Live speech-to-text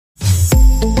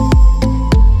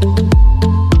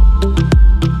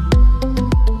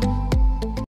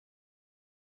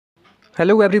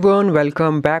Hello everyone,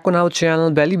 welcome back on our channel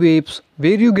Belly Babes,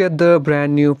 where you get the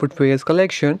brand new footwear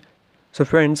collection. So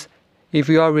friends, if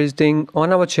you are visiting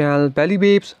on our channel Belly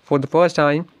Babes for the first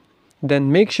time,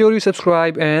 then make sure you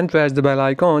subscribe and press the bell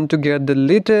icon to get the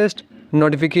latest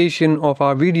notification of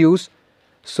our videos.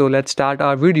 So let's start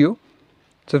our video.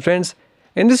 So friends,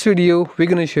 in this video we're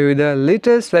gonna show you the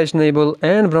latest fashionable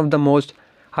and one of the most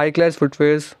high class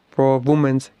footwears for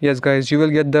women. Yes guys, you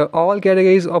will get the all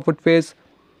categories of footwears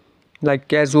like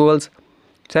casuals,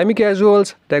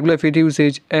 semi-casuals, regular fit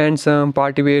usage, and some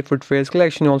party wear footwear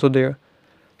collection also there.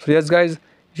 So yes guys,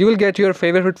 you will get your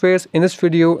favorite footwears in this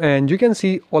video, and you can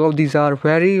see all of these are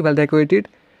very well decorated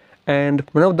and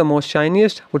one of the most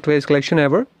shiniest footwear collection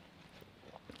ever.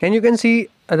 And you can see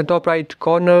at the top right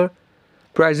corner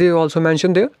prices also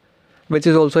mentioned there, which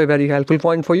is also a very helpful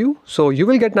point for you. So you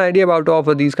will get an idea about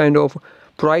of these kind of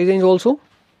price range also.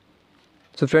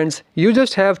 So friends, you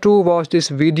just have to watch this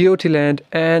video till end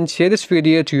and share this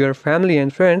video to your family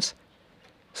and friends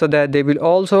so that they will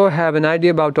also have an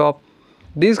idea about of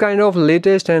these kind of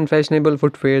latest and fashionable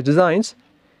footwear designs.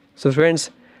 So friends,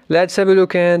 let's have a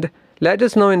look and let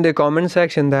us know in the comment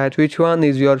section that which one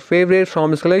is your favorite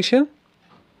from this collection.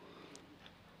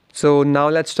 So now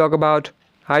let's talk about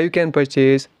how you can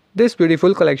purchase this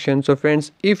beautiful collection. So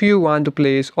friends, if you want to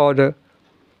place order,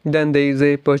 then there is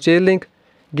a purchase link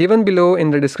given below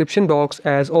in the description box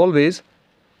as always.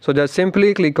 So just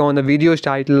simply click on the video's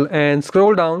title and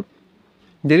scroll down.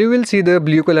 There you will see the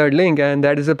blue colored link, and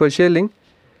that is the purchase link.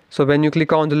 So when you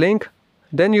click on the link,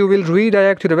 then you will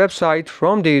redirect to the website.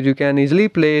 From there you can easily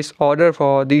place order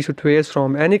for these footwears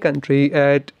from any country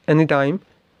at any time,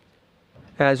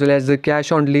 as well as the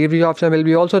cash on delivery option will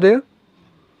be also there,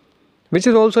 which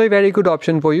is also a very good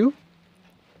option for you.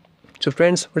 So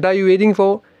friends, what are you waiting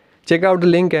for? Check out the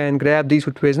link and grab these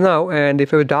footwears now. And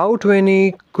if you have doubt or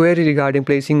any query regarding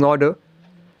placing order,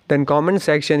 then comment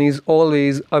section is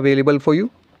always available for you.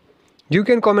 You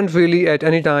can comment freely at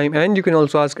any time, and you can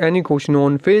also ask any question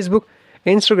on Facebook,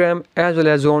 Instagram, as well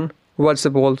as on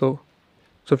WhatsApp also.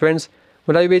 So friends,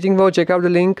 what are you waiting for? Check out the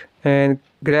link and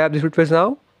grab these footwears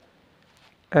now.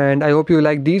 And I hope you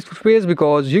like these footwears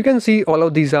because you can see all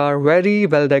of these are very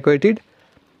well decorated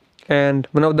and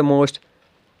one of the most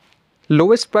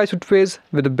lowest price footwears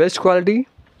with the best quality.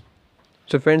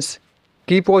 So friends,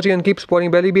 keep watching and keep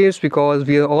supporting Belly Babes because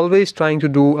we are always trying to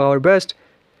do our best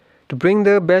to bring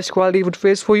the best quality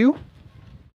footwears for you.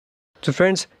 So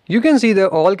friends, you can see the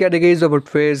all categories of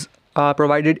footwears are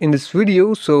provided in this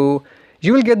video. So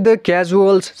you will get the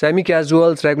casuals,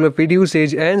 semi-casuals, regular fit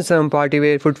usage, and some party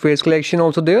wear footwears collection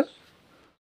also there.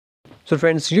 So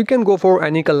friends, you can go for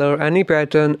any color, any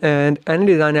pattern, and any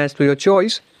design as per your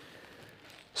choice.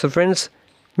 So friends,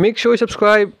 make sure you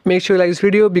subscribe, make sure you like this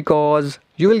video because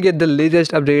you will get the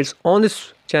latest updates on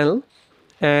this channel.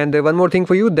 And one more thing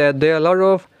for you, that there are a lot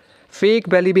of fake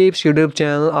Belly Babes YouTube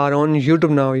channel are on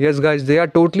YouTube now. Yes guys, they are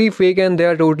totally fake and they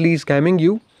are totally scamming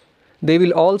you. They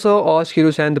will also ask you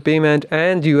to send the payment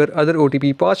and your other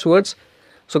OTP passwords.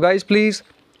 So guys, please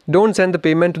don't send the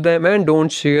payment to them and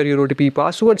don't share your OTP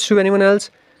passwords to anyone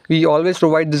else. We always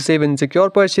provide the safe and secure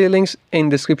purchase links in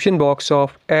the description box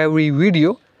of every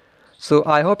video. So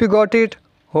I hope you got it,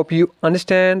 hope you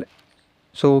understand.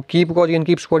 So keep watching and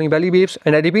keep supporting Belly Babes.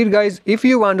 And I repeat guys, if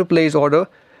you want to place order,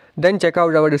 then check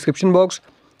out our description box.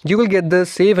 You will get the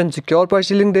safe and secure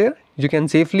purchase link there. You can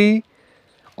safely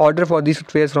order for these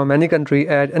footwears from any country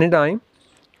at any time.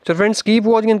 So friends, keep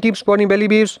watching and keep supporting Belly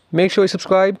Babes. Make sure you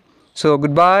subscribe. So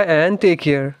goodbye and take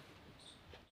care.